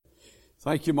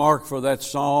Thank you, Mark, for that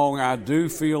song. I do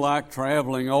feel like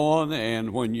traveling on,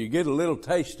 and when you get a little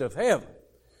taste of heaven,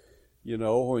 you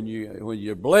know, when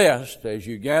you're blessed as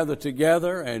you gather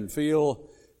together and feel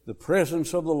the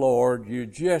presence of the Lord, you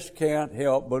just can't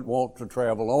help but want to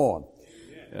travel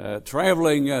on.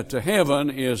 Traveling to heaven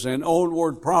is an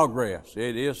onward progress.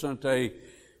 It isn't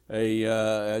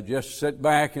a just sit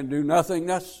back and do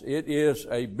nothingness. It is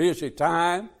a busy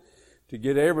time to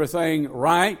get everything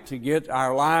right, to get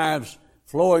our lives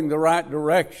flowing the right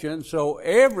direction. So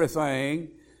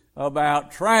everything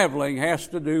about traveling has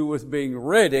to do with being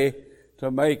ready to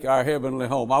make our heavenly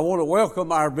home. I want to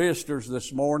welcome our visitors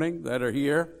this morning that are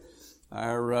here.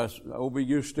 Our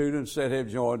OBU students that have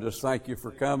joined us, thank you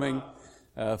for coming.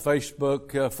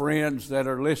 Facebook friends that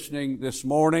are listening this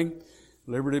morning.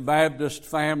 Liberty Baptist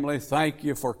family, thank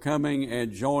you for coming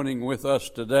and joining with us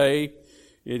today.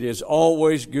 It is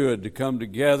always good to come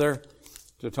together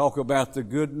to talk about the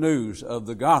good news of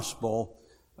the gospel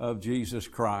of Jesus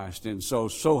Christ. And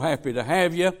so happy to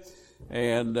have you.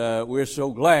 And we're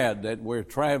so glad that we're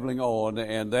traveling on.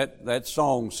 And that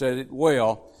song said it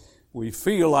well. We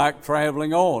feel like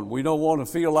traveling on. We don't want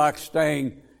to feel like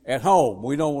staying at home.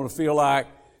 We don't want to feel like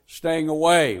staying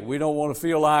away. We don't want to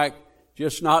feel like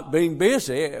just not being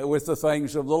busy with the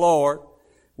things of the Lord.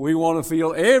 We want to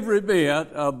feel every bit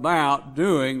about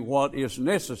doing what is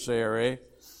necessary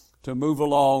to move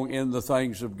along in the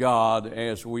things of God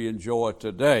as we enjoy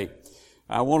today.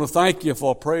 I want to thank you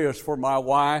for prayers for my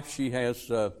wife. She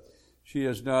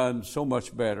has done so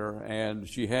much better, and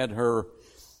she had her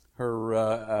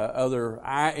other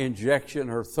eye injection,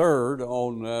 her third,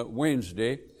 on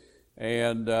Wednesday.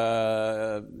 And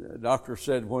doctor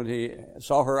said when he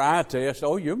saw her eye test,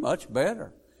 "Oh, you're much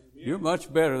better. You're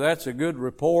much better." That's a good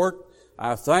report.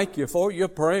 I thank you for your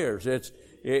prayers.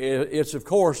 It's of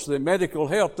course the medical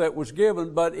help that was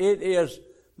given, but it is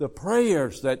the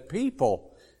prayers that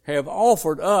people have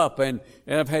offered up. And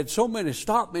I've had so many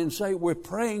stop me and say, "We're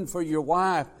praying for your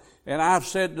wife." And I've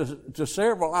said to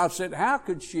several, I've said, "How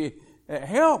could she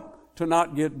help to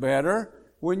not get better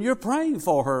when you're praying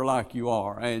for her like you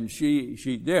are?" And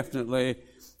she definitely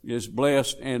is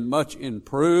blessed and much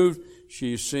improved.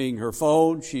 She's seeing her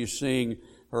phone. She's seeing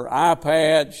her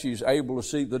iPad. She's able to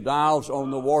see the dials on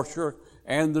the washer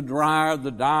and the dryer,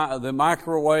 the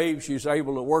microwave. She's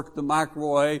able to work the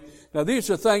microwave. Now, these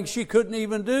are things she couldn't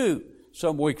even do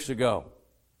some weeks ago.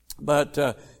 But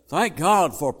thank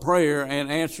God for prayer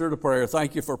and answer to prayer.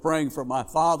 Thank you for praying for my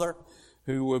father,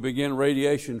 who will begin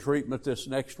radiation treatment this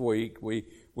next week. We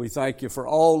thank you for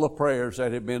all the prayers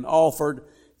that have been offered.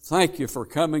 Thank you for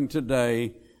coming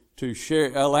today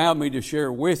to allow me to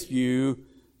share with you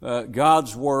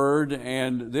God's Word.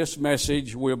 And this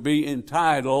message will be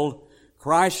entitled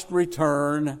Christ's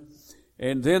Return.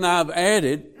 And then I've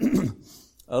added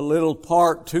a little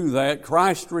part to that,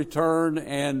 Christ's Return,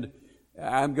 and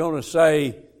I'm going to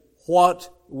say, what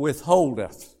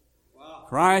withholdeth. Wow.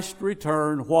 Christ's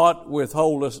Return, what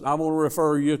withholdeth. I'm going to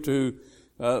refer you to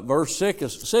verse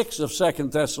 6 of 2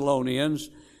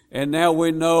 Thessalonians. And now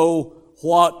we know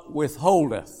what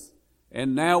withholdeth.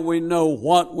 And now we know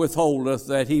what withholdeth,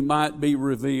 that he might be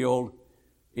revealed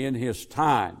in his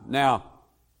time. Now,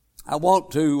 I want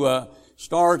to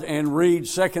start and read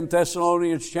 2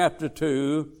 Thessalonians chapter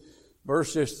 2,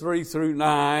 verses 3 through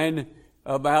 9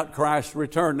 about Christ's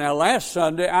return. Now, last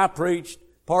Sunday I preached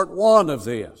part 1 of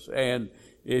this. And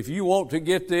if you want to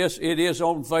get this, it is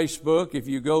on Facebook. If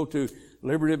you go to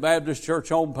Liberty Baptist Church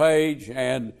homepage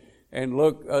and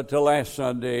look to last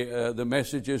Sunday, the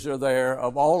messages are there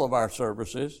of all of our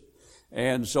services.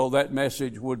 And so that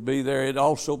message would be there. It'd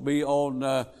also be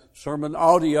on sermon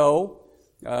audio.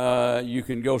 You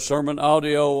can go sermon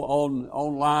audio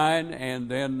online and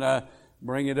then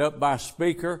bring it up by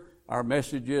speaker. Our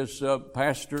messages,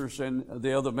 pastors and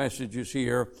the other messages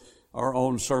here are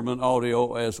on sermon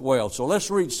audio as well. So let's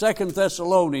read 2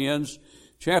 Thessalonians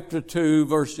chapter 2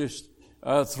 verses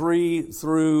 3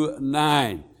 through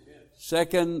 9.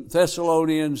 2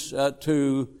 Thessalonians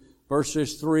 2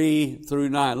 verses 3 through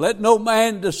 9. Let no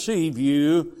man deceive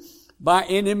you by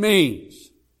any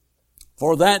means,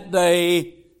 for that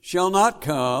day shall not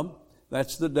come.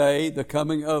 That's the day, the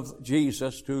coming of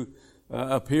Jesus to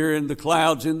appear in the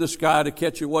clouds in the sky to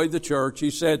catch away the church.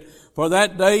 He said, for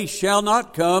that day shall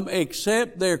not come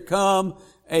except there come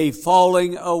a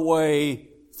falling away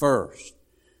first,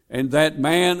 and that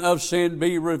man of sin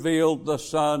be revealed, the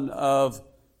son of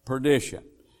perdition.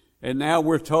 And now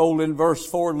we're told in verse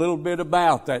 4 a little bit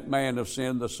about that man of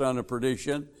sin, the son of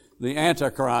perdition, the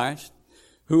Antichrist,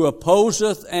 who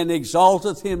opposeth and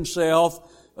exalteth himself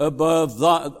above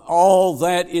all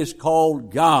that is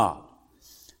called God,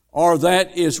 or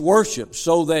that is worship,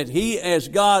 so that he as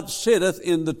God sitteth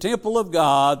in the temple of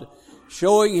God,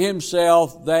 showing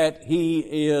himself that he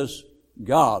is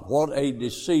God. What a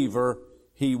deceiver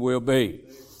he will be.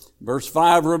 Verse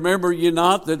 5, remember ye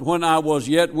not that when I was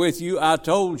yet with you, I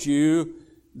told you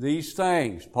these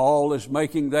things. Paul is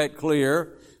making that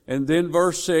clear. And then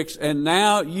verse 6, and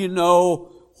now you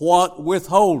know what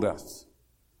withholdeth,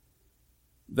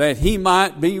 that he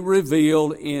might be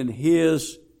revealed in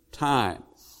his time.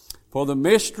 For the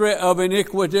mystery of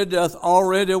iniquity doth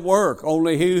already work.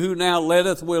 Only he who now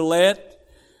letteth will let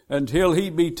until he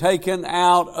be taken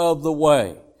out of the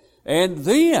way. And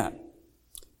then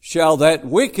shall that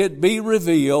wicked be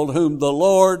revealed, whom the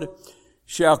Lord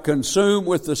shall consume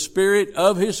with the spirit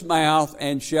of his mouth,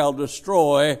 and shall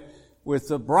destroy with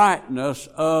the brightness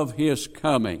of his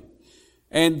coming.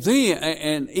 And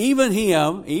even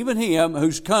him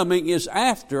whose coming is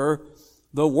after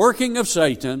the working of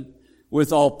Satan,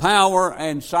 with all power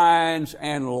and signs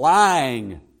and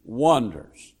lying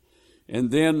wonders.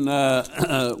 And then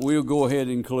we'll go ahead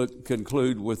and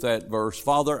conclude with that verse.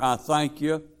 Father, I thank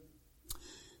you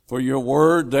for your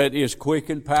word that is quick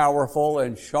and powerful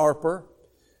and sharper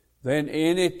than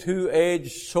any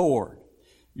two-edged sword.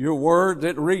 Your word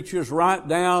that reaches right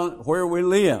down where we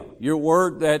live. Your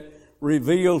word that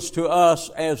reveals to us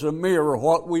as a mirror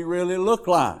what we really look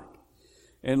like.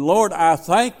 And Lord, I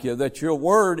thank you that your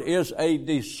word is a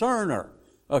discerner,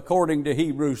 according to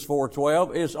Hebrews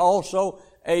 4:12, is also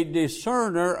a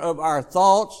discerner of our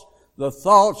thoughts, the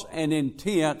thoughts and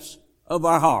intents of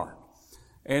our heart.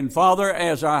 And Father,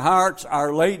 as our hearts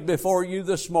are laid before you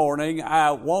this morning,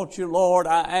 I want you, Lord,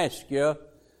 I ask you,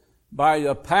 by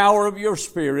the power of your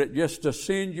Spirit, just to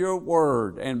send your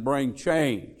word and bring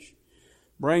change,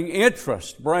 bring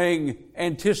interest, bring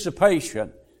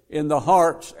anticipation in the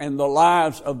hearts and the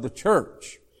lives of the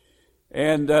church,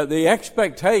 and the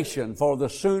expectation for the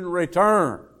soon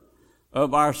return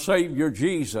of our Savior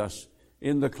Jesus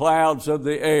in the clouds of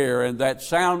the air, and that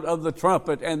sound of the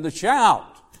trumpet and the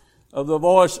shout of the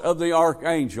voice of the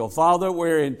archangel. Father,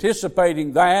 we're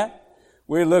anticipating that.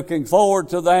 We're looking forward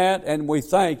to that, and we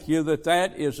thank you that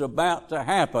that is about to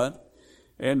happen.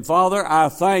 And Father, I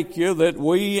thank you that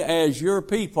we as your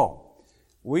people,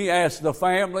 we as the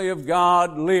family of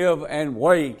God live and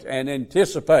wait and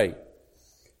anticipate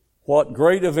what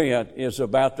great event is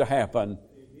about to happen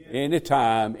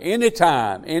anytime, any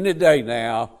day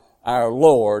now. Our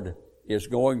Lord is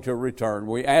going to return.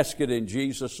 We ask it in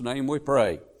Jesus' name we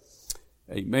pray.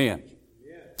 Amen.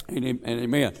 And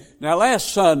amen. Now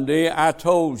last Sunday I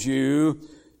told you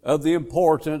of the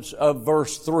importance of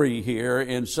verse 3 here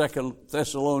in 2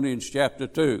 Thessalonians chapter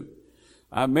 2.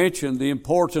 I mentioned the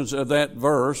importance of that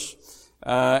verse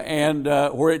and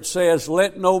where it says,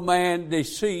 let no man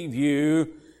deceive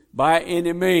you by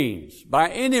any means. By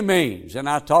any means. And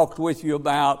I talked with you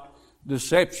about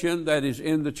deception that is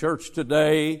in the church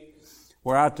today,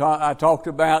 where I talked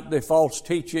about the false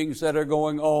teachings that are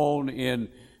going on in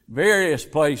various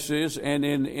places and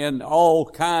in all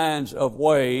kinds of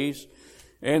ways.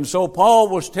 And so Paul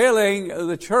was telling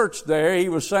the church there, he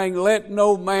was saying, let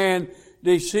no man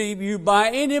deceive you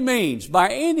by any means, by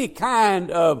any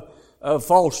kind of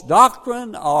false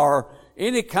doctrine or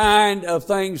any kind of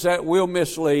things that will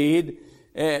mislead,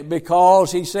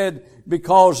 because he said,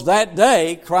 because that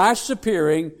day, Christ's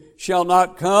appearing, shall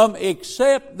not come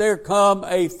except there come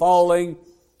a falling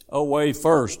away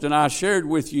first. And I shared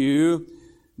with you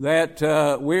that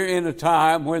we're in a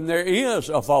time when there is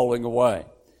a falling away.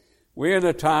 We're in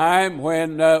a time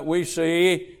when we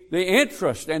see the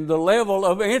interest and the level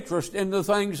of interest in the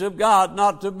things of God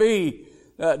not to be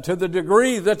to the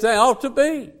degree that they ought to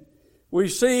be. We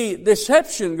see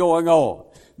deception going on.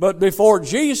 But before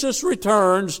Jesus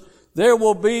returns, there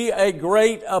will be a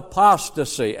great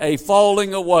apostasy, a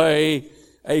falling away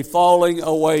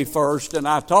first. And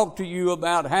I talked to you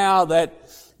about how that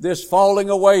this falling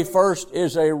away first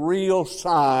is a real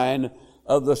sign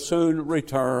of the soon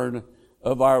return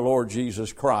of our Lord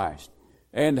Jesus Christ.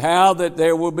 And how that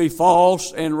there will be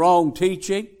false and wrong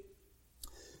teaching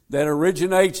that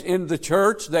originates in the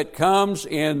church, that comes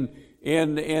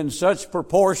in such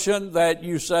proportion that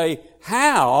you say,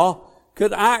 how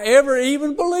could I ever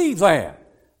even believe that?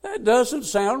 That doesn't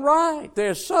sound right.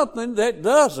 There's something that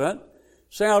doesn't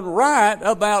sound right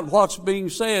about what's being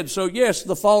said. So yes,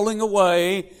 the falling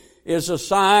away is a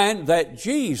sign that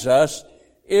Jesus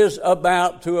is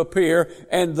about to appear,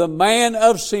 and the man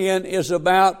of sin is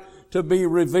about to be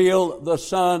revealed, the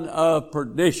son of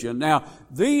perdition. Now,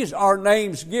 these are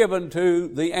names given to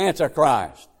the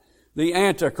Antichrist. The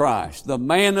Antichrist, the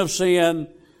man of sin,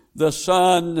 the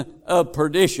son of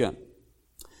perdition.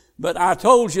 But I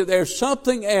told you there's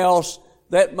something else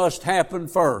that must happen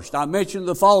first. I mentioned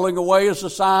the falling away as a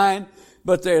sign,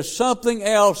 but there's something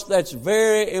else that's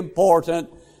very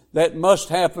important that must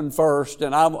happen first,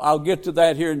 and I'll get to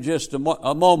that here in just a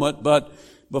moment. But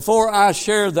before I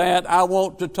share that, I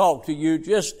want to talk to you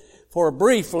just for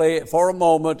a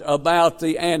moment about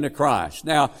the Antichrist.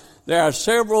 Now, there are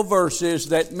several verses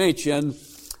that mention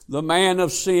the man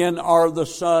of sin or the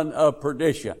son of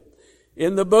perdition.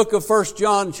 In the book of 1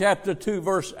 John chapter 2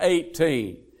 verse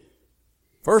 18,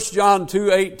 1 John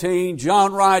 2:18,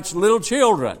 John writes, "Little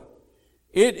children,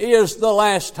 it is the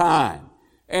last time.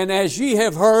 And as ye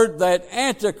have heard that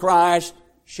Antichrist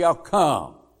shall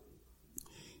come.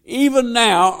 Even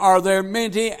now are there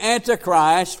many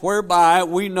Antichrists, whereby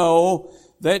we know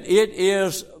that it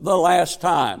is the last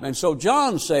time." And so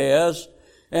John says,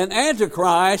 an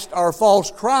Antichrist or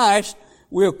false Christ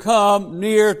will come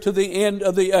near to the end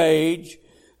of the age,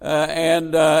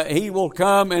 and he will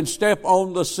come and step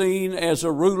on the scene as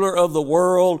a ruler of the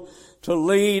world to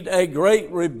lead a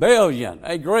great rebellion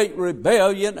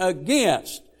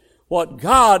against what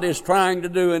God is trying to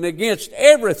do and against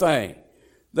everything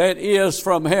that is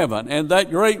from heaven. And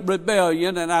that great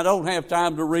rebellion, and I don't have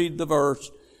time to read the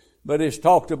verse, but it's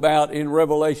talked about in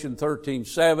Revelation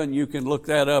 13:7. You can look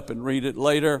that up and read it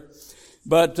later.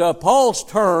 But Paul's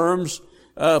terms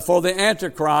for the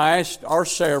Antichrist are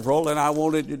several, and I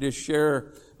wanted to just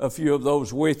share a few of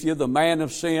those with you. The man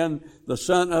of sin, the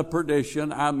son of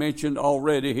perdition, I mentioned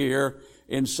already here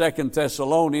in 2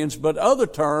 Thessalonians, but other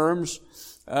terms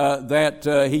that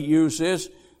he uses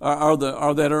or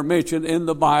that are mentioned in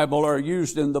the Bible, or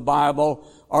used in the Bible,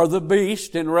 are the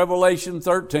beast in Revelation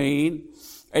 13,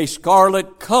 a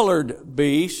scarlet-colored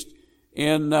beast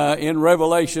in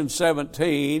Revelation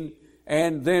 17,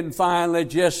 and then finally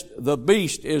just the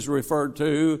beast is referred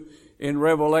to in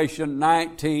Revelation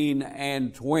 19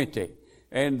 and 20.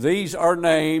 And these are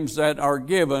names that are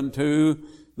given to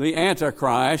the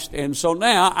Antichrist. And so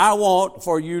now I want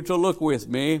for you to look with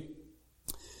me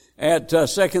at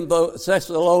 2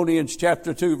 Thessalonians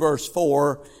chapter 2 verse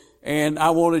 4, and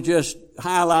I want to just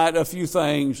highlight a few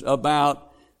things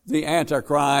about the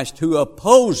Antichrist who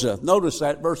opposeth, notice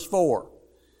that, verse 4,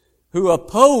 who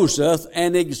opposeth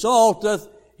and exalteth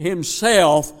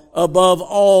himself above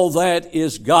all that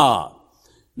is God.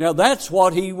 Now that's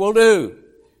what he will do.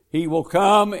 He will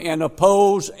come and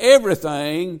oppose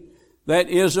everything that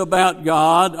is about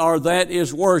God or that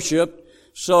is worshiped,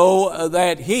 so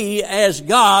that he as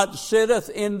God sitteth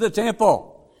in the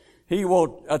temple. He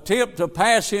will attempt to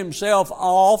pass himself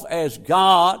off as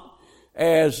God,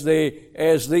 as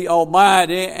the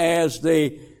Almighty, as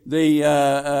the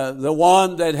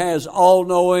one that has all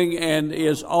knowing and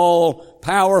is all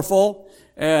powerful,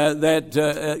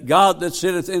 that God that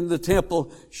sitteth in the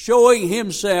temple, showing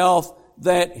himself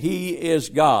that he is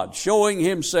God, showing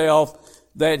himself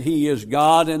that he is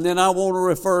God. And then I want to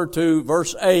refer to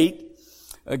verse 8.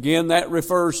 Again, that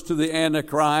refers to the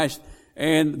Antichrist.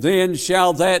 And then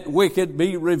shall that wicked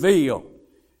be revealed.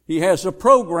 He has a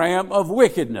program of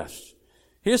wickedness.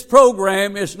 His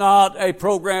program is not a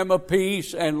program of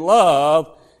peace and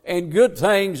love and good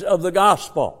things of the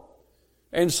gospel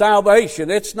and salvation.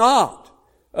 It's not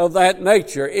of that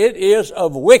nature. It is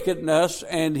of wickedness,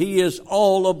 and he is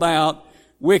all about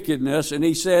wickedness. And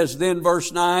he says then,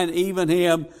 verse 9, even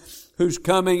him whose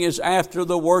coming is after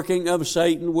the working of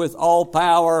Satan with all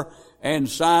power and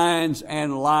signs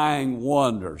and lying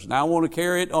wonders. Now I want to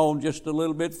carry it on just a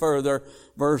little bit further.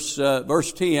 Verse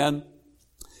 10,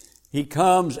 he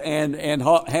comes and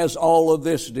has all of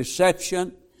this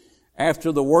deception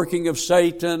after the working of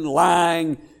Satan,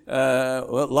 lying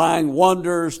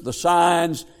wonders, the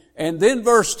signs. And then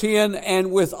verse 10,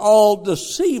 and with all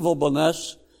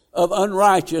deceivableness of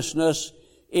unrighteousness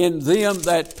in them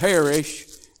that perish.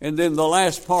 And then the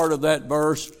last part of that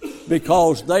verse,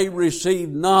 because they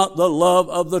received not the love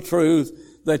of the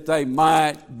truth, that they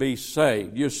might be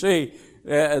saved. You see,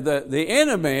 the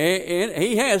enemy,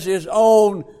 he has his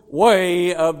own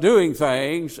way of doing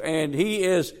things, and he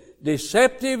is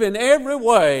deceptive in every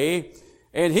way,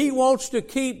 and he wants to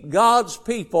keep God's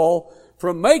people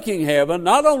from making heaven.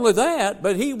 Not only that,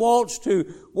 but he wants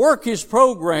to work his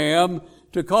program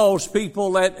to cause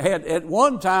people that had at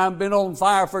one time been on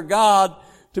fire for God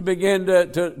to begin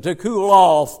to cool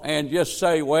off and just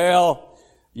say, well,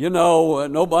 you know,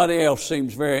 nobody else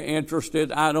seems very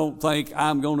interested. I don't think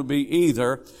I'm going to be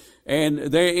either. And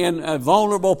they're in a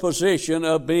vulnerable position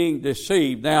of being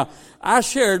deceived. Now, I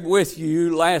shared with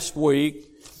you last week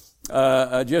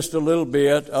just a little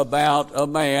bit about a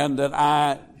man that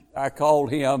I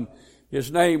called him. His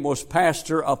name was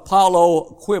Pastor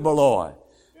Apollo Quibeloy.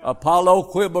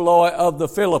 Apollo Quiboloi of the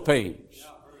Philippines.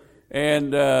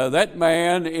 And that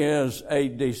man is a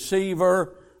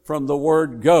deceiver from the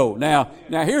word go. Now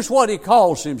here's what he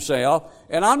calls himself,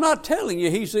 and I'm not telling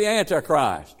you he's the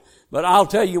Antichrist, but I'll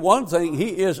tell you one thing,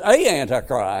 he is a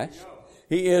Antichrist.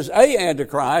 He is a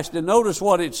Antichrist, and notice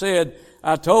what it said.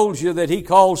 I told you that he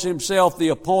calls himself the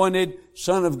appointed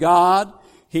Son of God.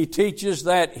 He teaches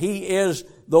that he is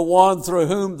the one through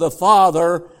whom the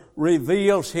Father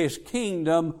reveals his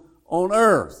kingdom on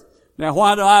earth. Now,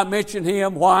 why do I mention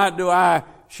him? Why do I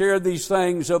share these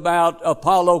things about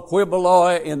Apollo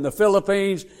Quiboloi in the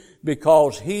Philippines?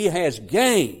 Because he has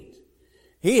gained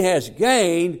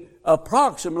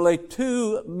approximately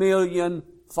 2 million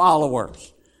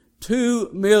followers. 2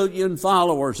 million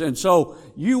followers. And so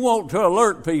you want to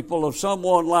alert people of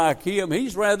someone like him.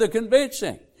 He's rather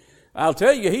convincing. I'll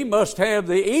tell you, he must have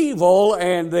the evil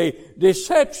and the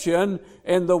deception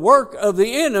and the work of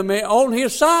the enemy on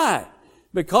his side.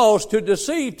 Because to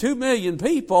deceive 2 million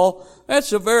people,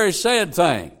 that's a very sad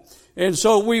thing. And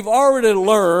so we've already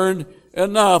learned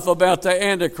enough about the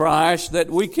Antichrist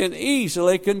that we can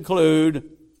easily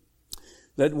conclude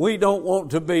that we don't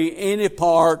want to be any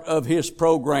part of his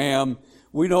program.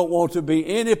 We don't want to be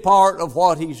any part of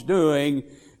what he's doing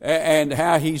and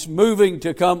how he's moving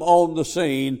to come on the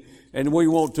scene. And we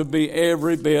want to be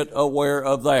every bit aware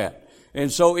of that. And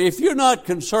so if you're not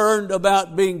concerned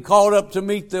about being caught up to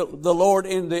meet the Lord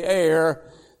in the air,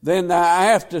 then I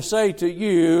have to say to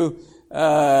you,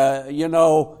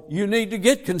 you need to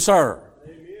get concerned.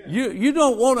 You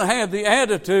don't want to have the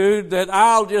attitude that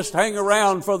I'll just hang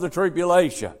around for the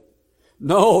tribulation.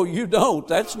 No, you don't.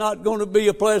 That's not going to be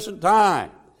a pleasant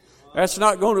time. That's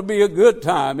not going to be a good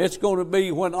time. It's going to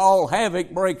be when all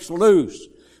havoc breaks loose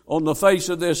on the face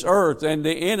of this earth, and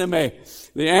the enemy,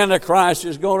 the Antichrist,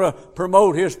 is going to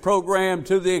promote his program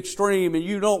to the extreme. And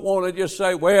you don't want to just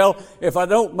say, well, if I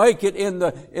don't make it in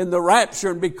the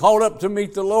rapture and be caught up to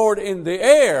meet the Lord in the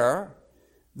air,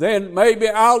 then maybe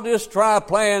I'll just try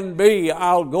plan B.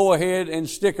 I'll go ahead and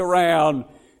stick around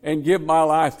and give my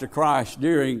life to Christ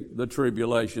during the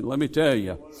tribulation. Let me tell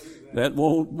you, that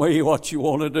won't be what you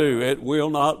want to do. It will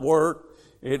not work.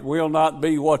 It will not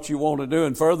be what you want to do.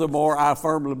 And furthermore, I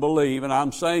firmly believe, and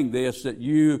I'm saying this, that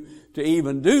you, to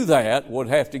even do that, would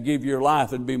have to give your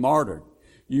life and be martyred.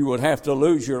 You would have to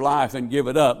lose your life and give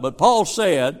it up. But Paul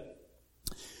said,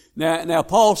 now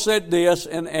Paul said this,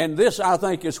 and this I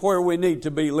think is where we need to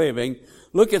be living.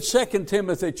 Look at 2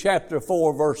 Timothy chapter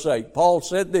 4, verse 8. Paul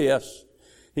said this.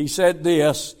 He said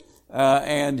this,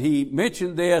 and he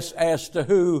mentioned this as to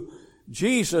who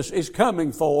Jesus is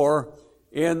coming for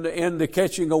in the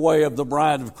catching away of the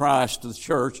bride of Christ to the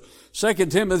church. 2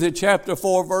 Timothy chapter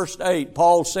 4 verse 8,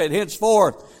 Paul said,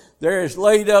 henceforth there is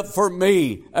laid up for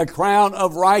me a crown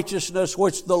of righteousness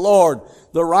which the Lord,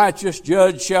 the righteous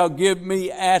judge, shall give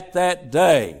me at that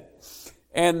day.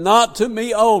 And not to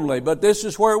me only, but this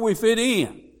is where we fit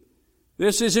in.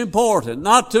 This is important.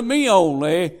 Not to me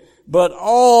only, but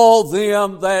all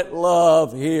them that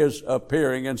love his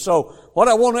appearing. And so what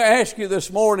I want to ask you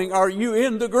this morning, are you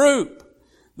in the group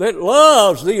that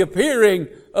loves the appearing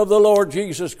of the Lord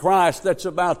Jesus Christ that's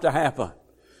about to happen?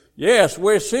 Yes,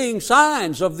 we're seeing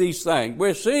signs of these things.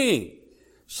 We're seeing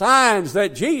signs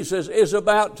that Jesus is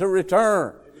about to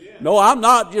return. No, I'm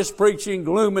not just preaching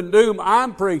gloom and doom.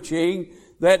 I'm preaching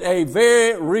that a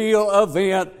very real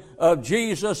event of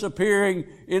Jesus appearing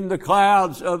in the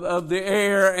clouds of the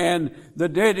air and the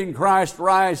dead in Christ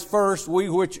rise first. We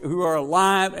who are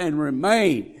alive and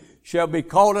remain shall be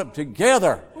caught up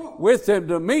together with them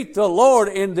to meet the Lord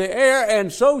in the air,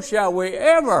 and so shall we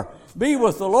ever be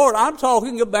with the Lord. I'm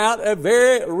talking about a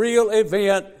very real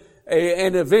event,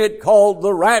 an event called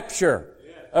the rapture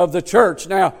of the church.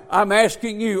 Now, I'm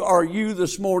asking you, are you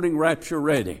this morning rapture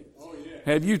ready?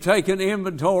 Have you taken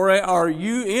inventory? Are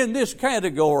you in this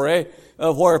category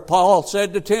of where Paul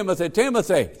said to Timothy,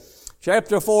 Timothy,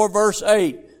 chapter 4, verse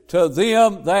 8, to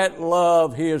them that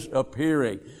love his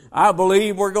appearing. I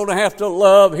believe we're going to have to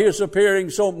love his appearing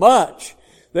so much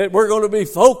that we're going to be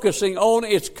focusing on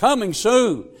its coming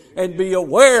soon and be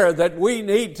aware that we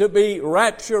need to be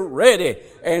rapture ready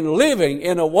and living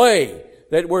in a way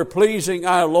that we're pleasing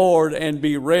our Lord and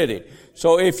be ready.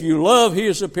 So if you love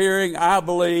his appearing, I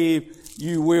believe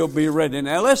you will be ready.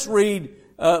 Now let's read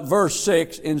verse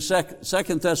 6 in 2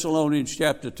 Thessalonians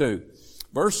chapter 2.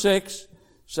 Verse 6,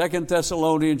 2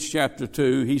 Thessalonians chapter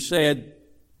 2, he said,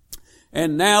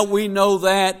 and now we know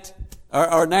that,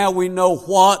 or now we know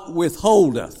what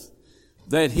withholdeth,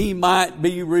 that he might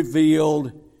be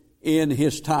revealed in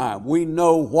his time. We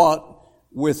know what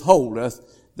withholdeth,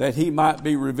 that he might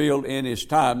be revealed in his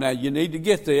time. Now you need to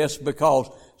get this, because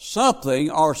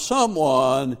something or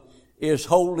someone is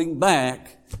holding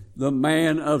back the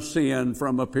man of sin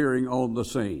from appearing on the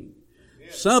scene.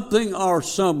 Something or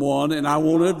someone, and I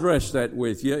want to address that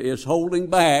with you, is holding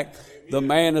back the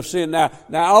man of sin. Now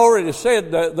I already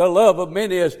said the love of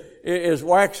many is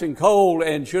waxing cold,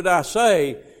 and should I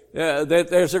say that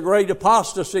there's a great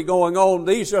apostasy going on.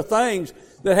 These are things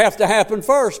that have to happen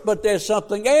first, but there's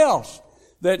something else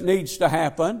that needs to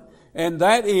happen, and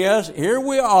that is, here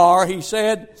we are, he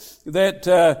said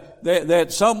that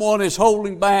someone is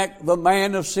holding back the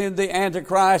man of sin, the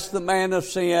Antichrist, the man of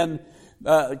sin,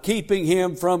 keeping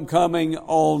him from coming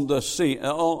on the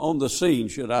scene,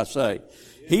 should I say.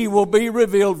 He will be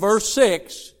revealed, verse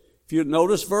 6, if you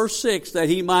notice verse 6, that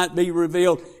he might be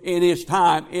revealed in his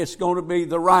time. It's going to be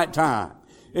the right time.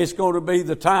 It's going to be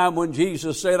the time when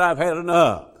Jesus said, I've had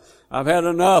enough. I've had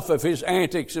enough of his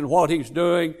antics and what he's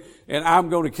doing, and I'm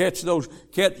going to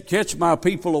catch my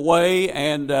people away,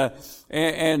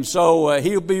 and so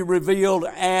he'll be revealed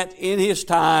in his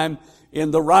time,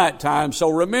 in the right time. So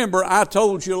remember, I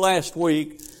told you last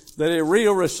week that a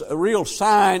real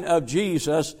sign of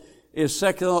Jesus is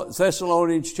 2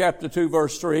 Thessalonians chapter 2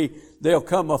 verse 3, there'll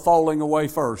come a falling away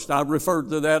first. I've referred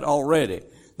to that already.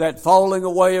 That falling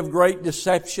away of great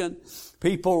deception,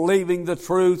 people leaving the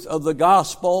truth of the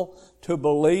gospel to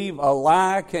believe a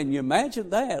lie. Can you imagine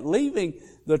that? Leaving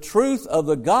the truth of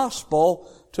the gospel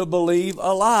to believe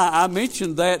a lie. I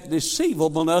mentioned that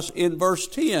deceivableness in verse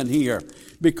 10 here,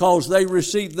 because they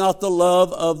received not the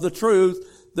love of the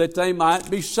truth that they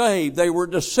might be saved. They were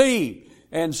deceived.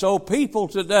 And so people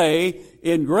today,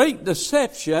 in great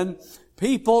deception,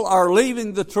 people are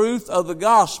leaving the truth of the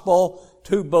gospel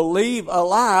to believe a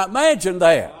lie. Imagine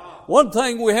that. One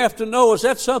thing we have to know is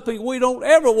that's something we don't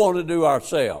ever want to do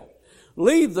ourselves.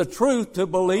 Leave the truth to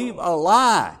believe a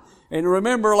lie. And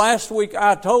remember last week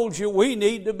I told you we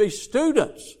need to be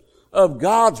students of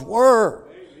God's Word.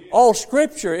 All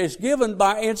Scripture is given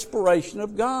by inspiration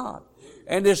of God,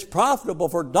 and is profitable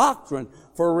for doctrine,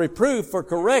 for reproof, for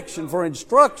correction, for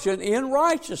instruction in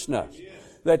righteousness,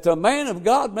 that the man of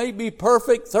God may be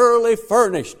perfect, thoroughly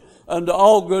furnished unto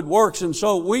all good works. And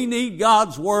so we need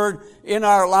God's Word in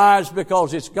our lives,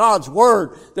 because it's God's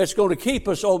Word that's going to keep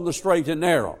us on the straight and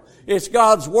narrow. It's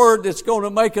God's Word that's going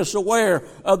to make us aware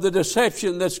of the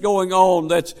deception that's going on,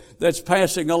 that's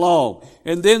passing along.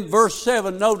 And then verse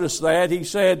 7, notice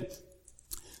that.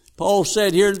 Paul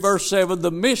said here in verse 7,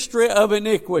 the mystery of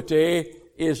iniquity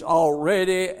is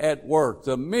already at work.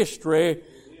 The mystery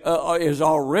is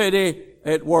already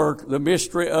at work. The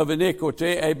mystery of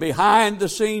iniquity, a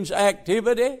behind-the-scenes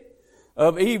activity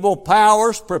of evil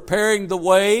powers preparing the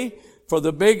way for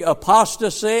the big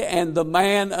apostasy and the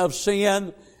man of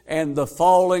sin and the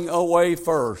falling away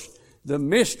first. The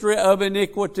mystery of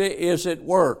iniquity is at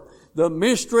work. The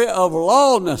mystery of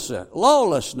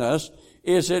lawlessness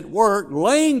is at work,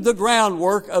 laying the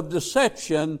groundwork of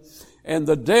deception and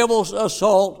the devil's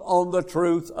assault on the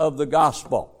truth of the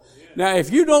gospel. Now,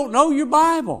 if you don't know your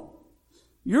Bible,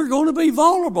 you're going to be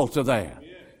vulnerable to that.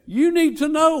 You need to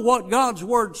know what God's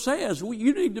Word says.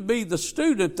 You need to be the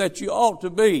student that you ought to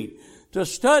be, to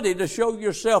study, to show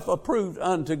yourself approved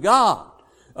unto God.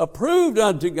 Approved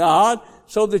unto God,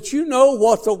 so that you know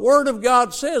what the Word of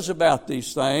God says about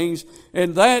these things,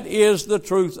 and that is the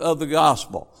truth of the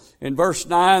gospel. In verse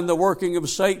 9, the working of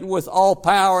Satan with all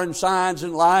power and signs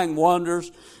and lying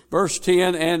wonders. Verse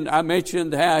 10, and I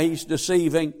mentioned how he's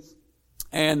deceiving,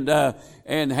 and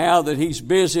how that he's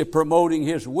busy promoting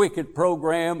his wicked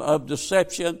program of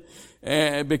deception,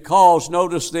 because,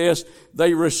 notice this,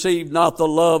 they received not the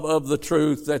love of the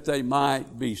truth that they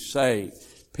might be saved.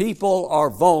 People are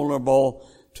vulnerable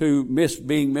to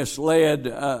being misled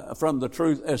from the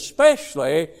truth,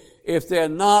 especially if they're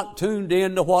not tuned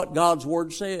in to what God's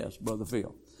Word says, Brother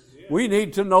Phil. We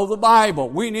need to know the Bible.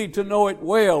 We need to know it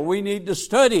well. We need to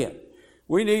study it.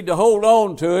 We need to hold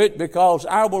on to it, because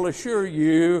I will assure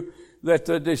you that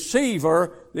the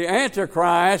deceiver, the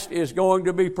Antichrist, is going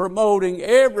to be promoting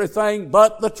everything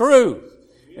but the truth.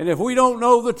 And if we don't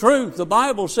know the truth, the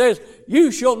Bible says,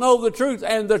 you shall know the truth,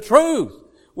 and the truth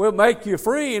will make you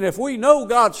free. And if we know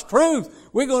God's truth,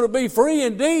 we're going to be free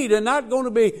indeed, and not going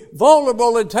to be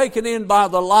vulnerable and taken in by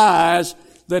the lies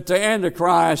that the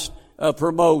Antichrist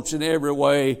promotes in every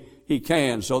way he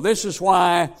can. So this is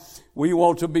why we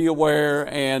want to be aware,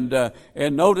 and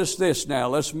notice this now.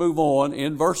 Let's move on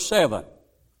in verse 7.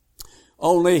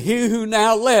 Only he who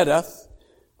now letteth,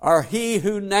 or he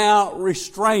who now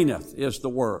restraineth is the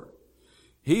word.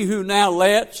 He who now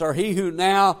lets, or he who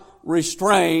now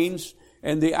restrains.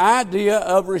 And the idea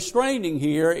of restraining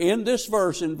here in this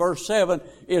verse, in verse 7,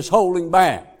 is holding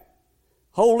back.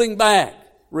 Holding back,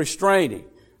 restraining.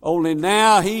 Only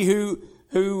now he who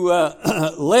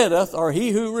letteth, or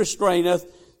he who restraineth,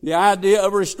 the idea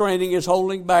of restraining is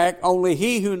holding back. Only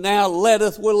he who now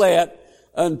letteth will let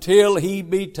until he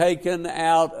be taken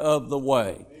out of the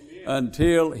way.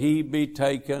 Until he be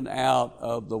taken out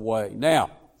of the way.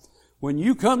 Now, when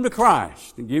you come to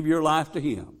Christ and give your life to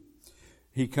Him,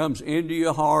 He comes into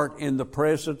your heart in the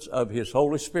presence of His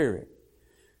Holy Spirit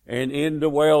and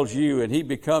indwells you, and He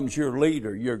becomes your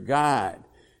leader, your guide.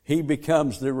 He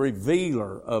becomes the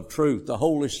revealer of truth, the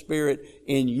Holy Spirit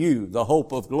in you, the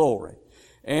hope of glory.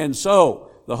 And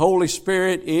so, the Holy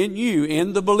Spirit in you,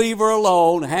 in the believer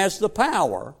alone, has the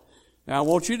power. Now, I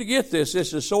want you to get this.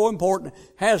 This is so important.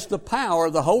 Has the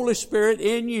power, the Holy Spirit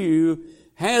in you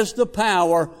has the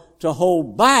power to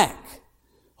hold back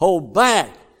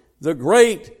the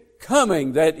great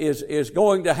coming that is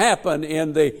going to happen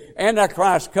in the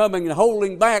Antichrist coming, and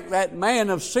holding back that man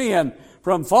of sin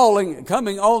from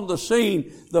coming on the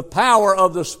scene. The power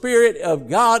of the Spirit of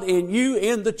God in you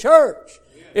in the church.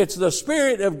 It's the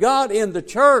Spirit of God in the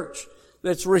church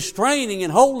that's restraining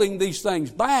and holding these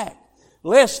things back,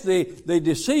 lest the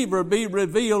deceiver be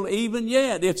revealed even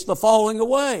yet. It's the falling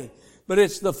away. But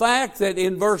it's the fact that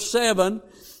in verse 7,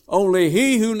 only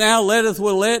he who now letteth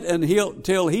will let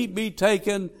until he be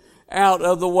taken out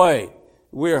of the way.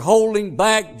 We're holding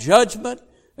back judgment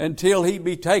until he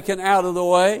be taken out of the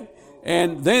way.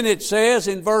 And then it says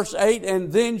in verse 8,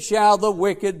 and then shall the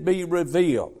wicked be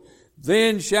revealed.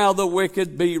 Then shall the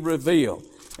wicked be revealed.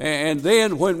 And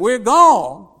then when we're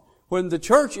gone, when the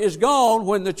church is gone,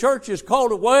 when the church is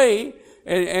called away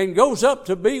and goes up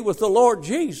to be with the Lord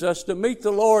Jesus, to meet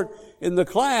the Lord in the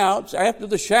clouds, after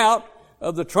the shout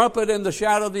of the trumpet and the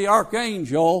shout of the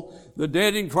archangel, the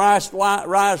dead in Christ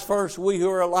rise first, we who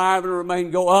are alive and remain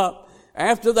go up.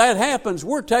 After that happens,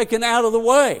 we're taken out of the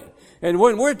way. And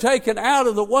when we're taken out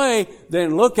of the way,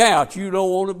 then look out. You don't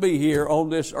want to be here on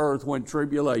this earth when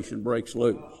tribulation breaks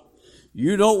loose.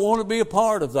 You don't want to be a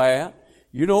part of that.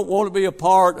 You don't want to be a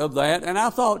part of that. And I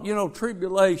thought,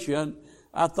 tribulation,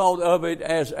 I thought of it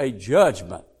as a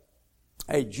judgment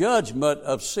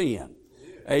of sin.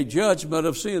 A judgment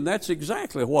of sin. That's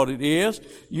exactly what it is.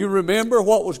 You remember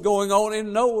what was going on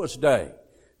in Noah's day.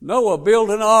 Noah built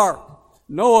an ark.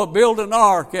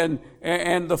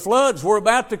 And the floods were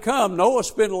about to come. Noah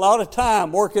spent a lot of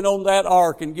time working on that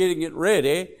ark and getting it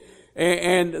ready.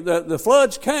 And the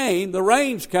floods came, the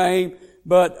rains came,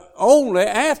 but only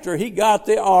after he got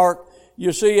the ark.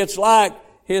 You see, it's like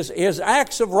his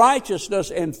acts of righteousness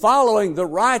and following the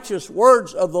righteous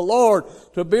words of the Lord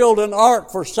to build an ark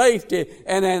for safety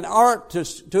and an ark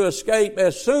to escape.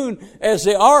 As soon as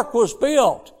the ark was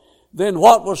built, then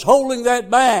what was holding that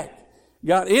back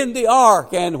got in the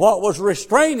ark, and what was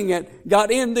restraining it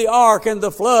got in the ark, and the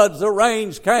floods, the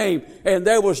rains came, and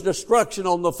there was destruction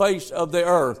on the face of the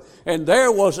earth. And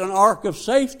there was an ark of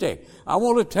safety. I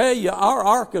want to tell you, our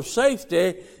ark of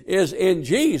safety is in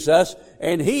Jesus,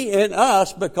 and He in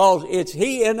us, because it's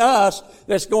He in us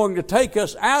that's going to take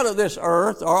us out of this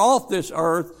earth, or off this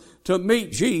earth, to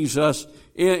meet Jesus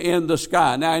in the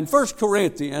sky. Now, in 1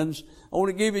 Corinthians, I want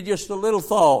to give you just a little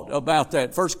thought about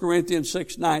that. 1 Corinthians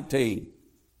 6:19.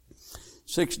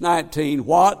 6:19,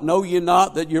 what? Know ye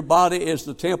not that your body is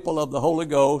the temple of the Holy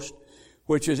Ghost,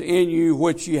 which is in you,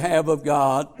 which ye have of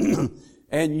God,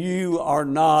 and you are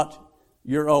not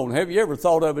your own. Have you ever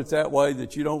thought of it that way,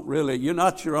 that you're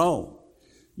not your own?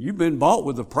 You've been bought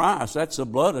with a price. That's the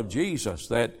blood of Jesus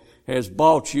that has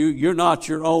bought you. You're not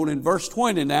your own. In verse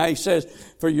 20 now, he says,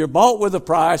 for you're bought with a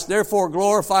price, therefore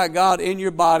glorify God in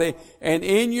your body and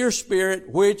in your spirit,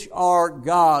 which are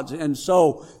God's. And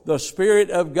so the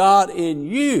Spirit of God in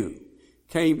you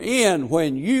came in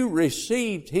when you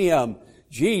received Him,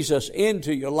 Jesus,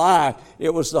 into your life.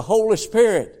 It was the Holy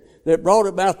Spirit that brought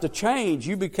about the change.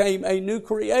 You became a new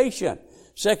creation.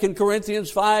 2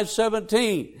 Corinthians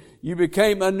 5:17. You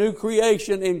became a new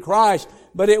creation in Christ.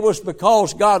 But it was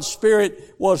because God's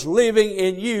Spirit was living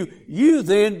in you. You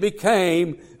then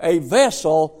became a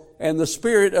vessel, and the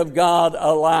Spirit of God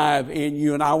alive in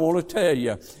you. And I want to tell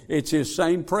you, it's His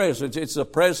same presence. It's the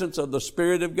presence of the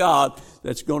Spirit of God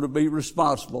that's going to be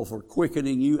responsible for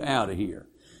quickening you out of here.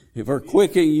 For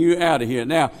quickening you out of here.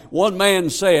 Now, one man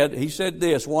said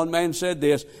this,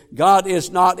 God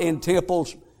is not in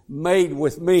temples made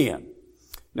with men.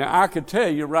 Now, I could tell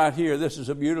you right here, this is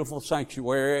a beautiful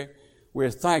sanctuary. We're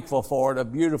thankful for it, a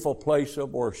beautiful place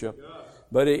of worship.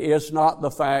 But it is not the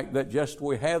fact that just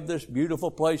we have this beautiful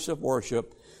place of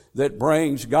worship that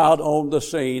brings God on the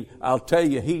scene. I'll tell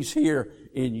you, He's here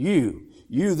in you.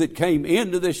 You that came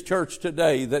into this church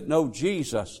today that know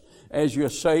Jesus as your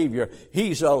Savior.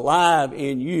 He's alive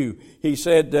in you. He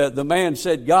said, the man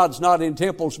said, God's not in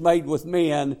temples made with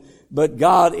men, but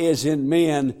God is in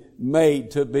men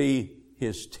made to be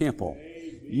His temple.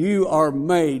 You are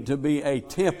made to be a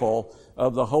temple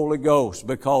of the Holy Ghost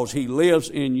because He lives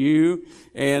in you.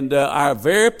 And our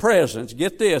very presence,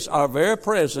 get this, our very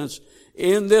presence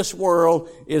in this world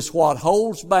is what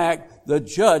holds back the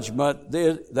judgment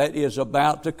that is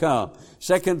about to come.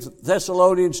 2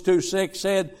 Thessalonians 2:6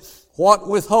 said, what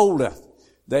withholdeth,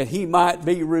 that He might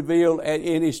be revealed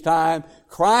in His time?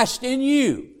 Christ in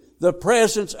you, the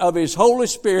presence of His Holy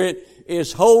Spirit,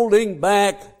 is holding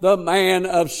back the man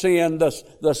of sin,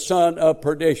 the son of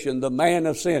perdition, the man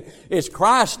of sin. It's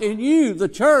Christ in you, the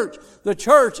church. The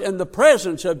church and the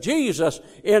presence of Jesus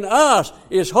in us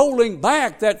is holding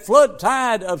back that flood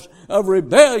tide of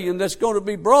rebellion that's going to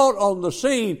be brought on the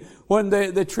scene when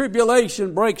the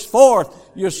tribulation breaks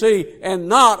forth, you see, and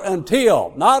not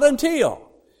until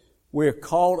we're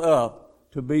called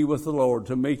up to be with the Lord,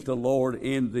 to meet the Lord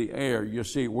in the air. You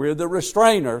see, we're the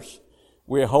restrainers.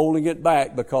 We're holding it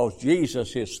back because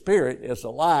Jesus, His Spirit, is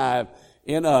alive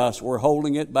in us. We're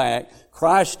holding it back.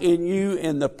 Christ in you,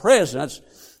 in the presence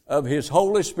of His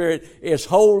Holy Spirit, is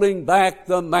holding back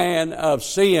the man of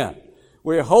sin.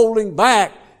 We're holding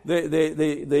back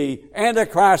the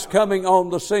Antichrist coming on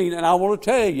the scene. And I want to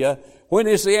tell you, when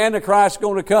is the Antichrist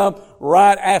going to come?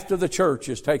 Right after the church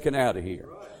is taken out of here.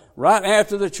 Right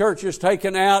after the church is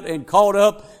taken out and caught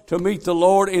up to meet the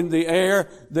Lord in the air,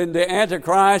 then the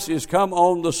Antichrist is come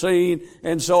on the scene.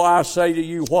 And so I say to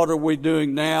you, what are we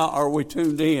doing now? Are we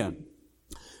tuned in?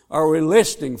 Are we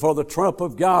listening for the trump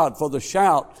of God, for the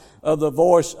shout of the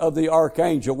voice of the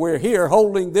archangel? We're here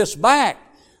holding this back.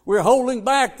 We're holding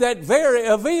back that very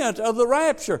event of the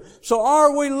rapture. So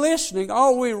are we listening?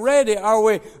 Are we ready? Are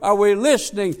we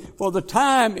listening? For the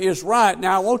time is right.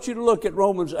 Now I want you to look at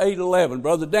Romans 8:11.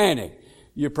 Brother Danny,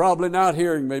 you're probably not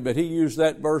hearing me, but he used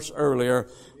that verse earlier.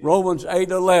 Romans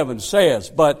 8:11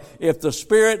 says, but if the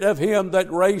Spirit of Him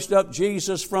that raised up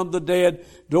Jesus from the dead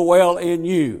dwell in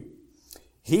you,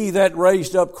 He that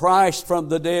raised up Christ from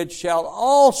the dead shall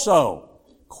also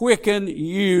quicken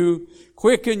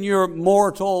your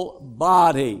mortal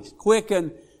bodies.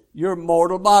 Quicken your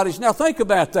mortal bodies. Now think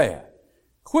about that.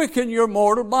 Quicken your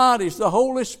mortal bodies. The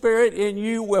Holy Spirit in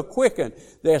you will quicken.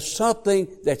 There's something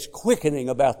that's quickening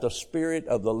about the Spirit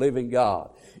of the living God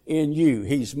in you.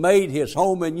 He's made His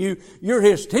home in you. You're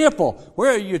His temple.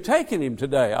 Where are you taking Him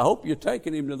today? I hope you're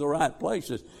taking Him to the right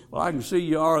places. Well, I can see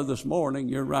you are this morning.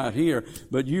 You're right here.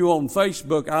 But you on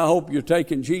Facebook, I hope you're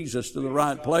taking Jesus to the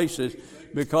right places.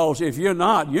 Because if you're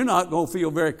not going to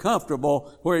feel very comfortable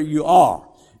where you are.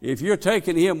 If you're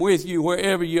taking Him with you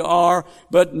wherever you are.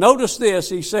 But notice this,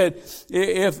 he said,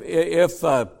 if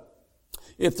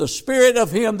the Spirit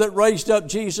of Him that raised up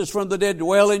Jesus from the dead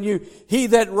dwell in you, He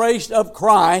that raised up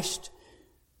Christ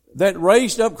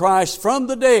from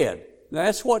the dead.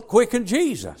 That's what quickened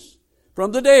Jesus.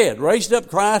 From the dead. Raised up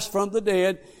Christ from the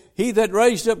dead. He that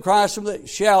raised up Christ from the dead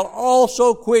shall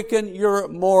also quicken your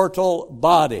mortal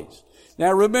bodies.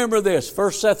 Now remember this,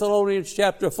 1 Thessalonians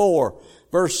chapter 4,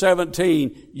 verse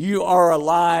 17, you are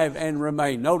alive and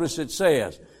remain. Notice it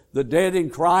says, the dead in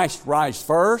Christ rise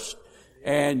first,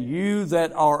 and you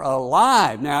that are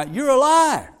alive. Now, you're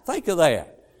alive. Think of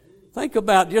that. Think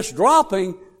about just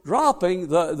dropping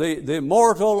the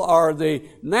mortal or the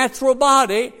natural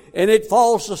body, and it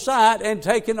falls aside and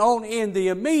taken on in the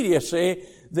immediacy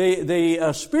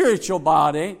the spiritual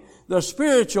body. The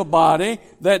spiritual body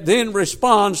that then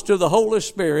responds to the Holy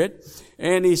Spirit.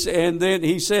 And then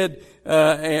he said,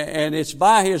 and it's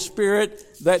by His Spirit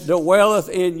that dwelleth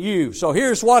in you. So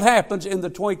here's what happens in the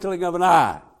twinkling of an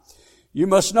eye. You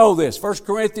must know this. 1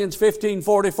 Corinthians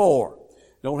 15:44.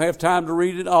 Don't have time to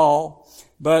read it all,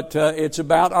 but it's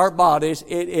about our bodies.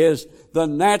 It is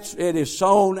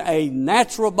sown a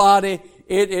natural body.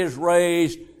 It is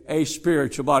raised a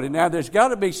spiritual body. Now there's got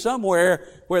to be somewhere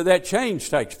where that change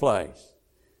takes place.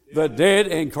 The dead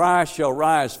in Christ shall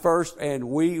rise first, and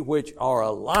we which are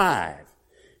alive.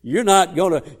 You're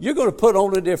going to put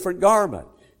on a different garment.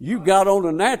 You got on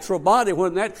a natural body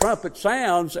when that trumpet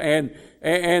sounds and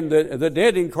the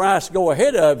dead in Christ go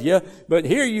ahead of you, but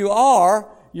here you are.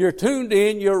 You're tuned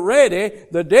in, you're ready.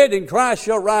 The dead in Christ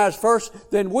shall rise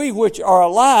first. Then we which are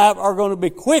alive are going to be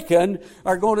quickened,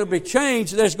 are going to be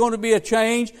changed. There's going to be a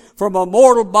change from a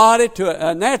mortal body to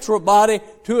a natural body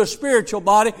to a spiritual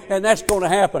body, and that's going to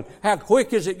happen. How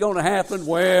quick is it going to happen?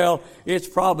 Well, it's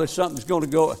probably something's going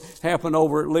to happen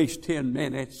over at least 10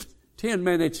 minutes. 10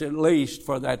 minutes at least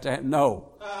for that to happen. No.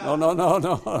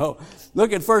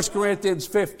 Look at 1 Corinthians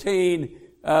 15,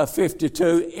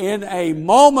 52, in a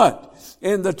moment,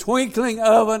 in the twinkling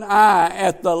of an eye,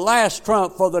 at the last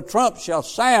trump, for the trump shall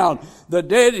sound, the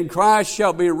dead in Christ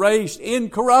shall be raised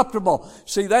incorruptible.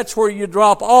 See, that's where you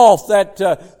drop off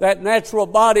that natural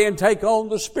body and take on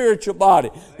the spiritual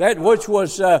body. That which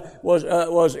was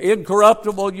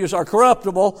incorruptible, or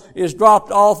corruptible, is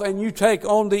dropped off, and you take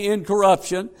on the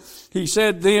incorruption. He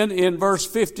said then in verse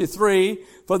 53,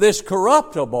 for this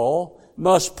corruptible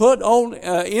must put on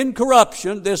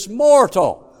incorruption, this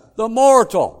mortal,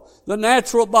 the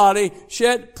natural body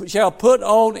shall put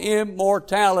on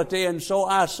immortality. And so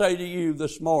I say to you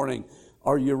this morning,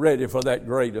 are you ready for that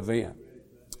great event?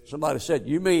 Somebody said,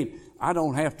 you mean I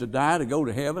don't have to die to go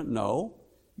to heaven? No,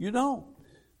 you don't.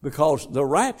 Because the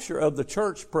rapture of the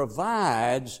church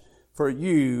provides for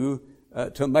you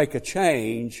to make a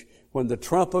change when the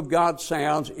trump of God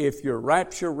sounds. If you're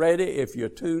rapture ready, if you're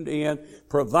tuned in,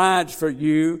 provides for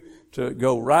you to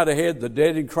go right ahead. The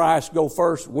dead in Christ go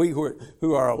first. We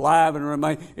who are alive and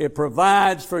remain. It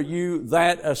provides for you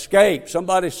that escape.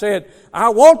 Somebody said, I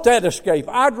want that escape.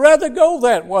 I'd rather go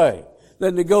that way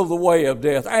than to go the way of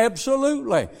death.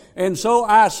 Absolutely. And so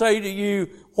I say to you,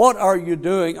 what are you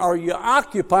doing? Are you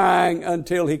occupying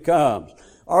until He comes?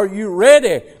 Are you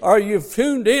ready? Are you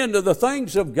tuned in to the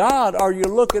things of God? Are you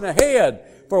looking ahead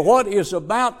for what is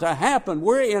about to happen?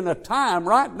 We're in a time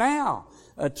right now,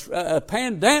 a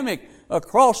pandemic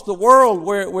across the world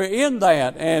where we're in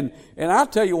that. And I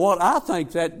tell you what I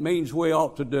think that means we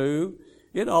ought to do.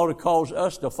 It ought to cause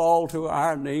us to fall to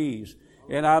our knees.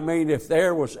 And I mean, if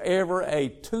there was ever a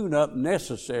tune-up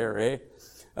necessary,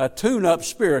 a tune-up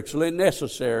spiritually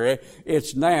necessary,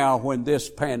 it's now when this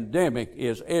pandemic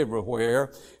is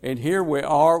everywhere. And here we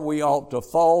are, we ought to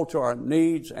fall to our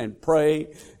knees and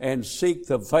pray and seek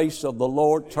the face of the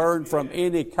Lord, turn from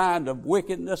any kind of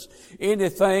wickedness,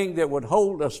 anything that would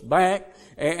hold us back,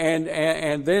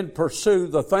 and then pursue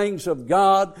the things of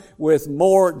God with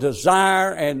more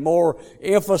desire and more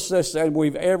emphasis than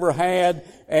we've ever had.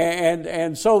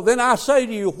 And so then I say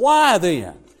to you, why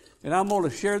then? And I'm going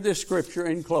to share this scripture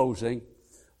in closing.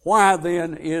 Why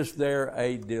then is there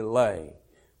a delay?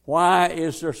 Why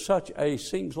is there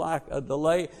seems like a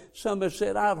delay? Some have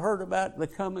said, I've heard about the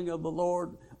coming of the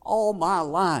Lord all my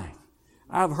life.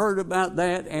 I've heard about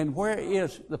that, and where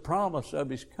is the promise of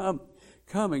His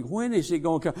coming? When is He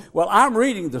going to come? Well, I'm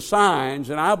reading the signs,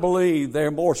 and I believe there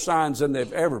are more signs than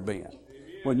there've ever been.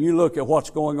 When you look at what's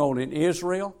going on in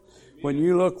Israel, when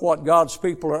you look what God's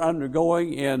people are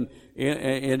undergoing in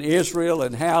Israel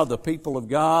and how the people of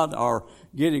God are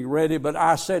getting ready. But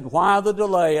I said, why the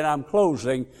delay? And I'm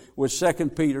closing with 2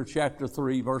 Peter chapter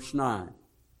 3, verse 9.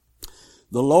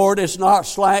 The Lord is not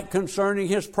slack concerning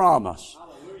His promise.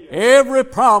 Hallelujah. Every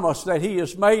promise that He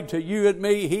has made to you and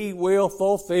me, He will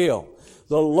fulfill.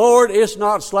 The Lord is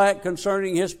not slack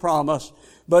concerning His promise,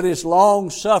 but is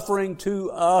long-suffering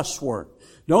to usward.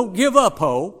 Don't give up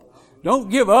hope.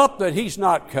 Don't give up that He's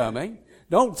not coming.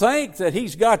 Don't think that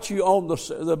He's got you on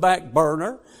the back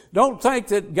burner. Don't think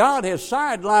that God has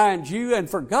sidelined you and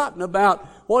forgotten about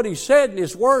what He said in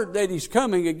His Word, that He's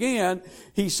coming again.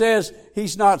 He says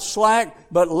He's not slack,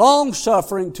 but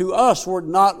long-suffering to usward,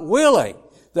 not willing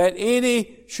that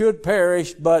any should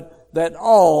perish, but that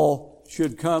all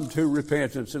should come to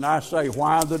repentance. And I say,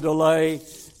 why the delay?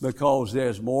 Because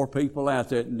there's more people out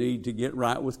there that need to get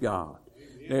right with God.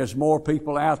 There's more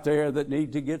people out there that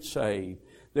need to get saved.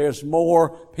 There's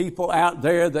more people out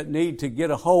there that need to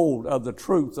get a hold of the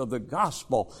truth of the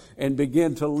gospel and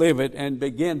begin to live it and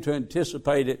begin to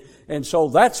anticipate it. And so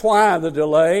that's why the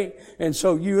delay. And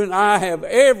so you and I have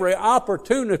every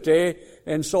opportunity.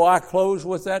 And so I close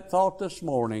with that thought this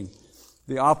morning.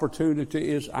 The opportunity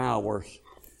is ours.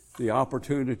 The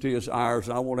opportunity is ours.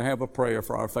 I want to have a prayer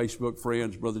for our Facebook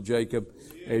friends, Brother Jacob,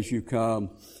 as you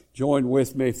come. Join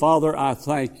with me. Father, I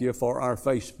thank You for our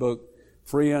Facebook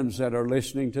friends that are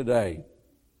listening today.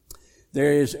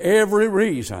 There is every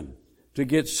reason to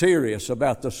get serious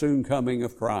about the soon coming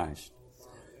of Christ.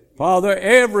 Father,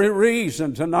 every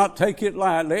reason to not take it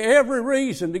lightly. Every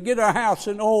reason to get our house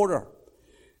in order.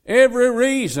 Every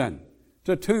reason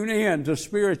to tune in to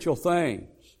spiritual things.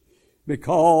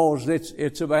 Because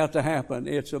it's about to happen.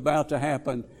 It's about to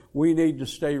happen. We need to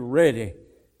stay ready.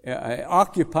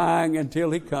 Occupying until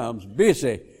He comes,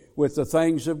 busy with the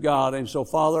things of God. And so,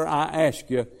 Father, I ask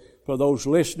You for those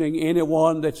listening,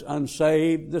 anyone that's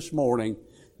unsaved this morning,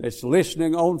 that's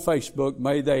listening on Facebook,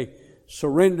 may they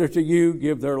surrender to You,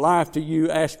 give their life to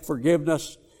You, ask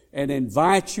forgiveness, and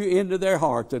invite You into their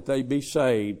heart that they be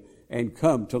saved and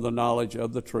come to the knowledge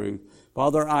of the truth.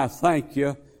 Father, I thank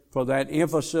You for that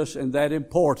emphasis and that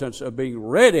importance of being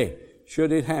ready,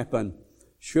 should it happen,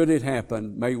 Should it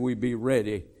happen, may we be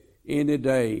ready. Any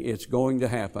day it's going to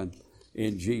happen.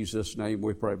 In Jesus' name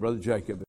we pray. Brother Jacob.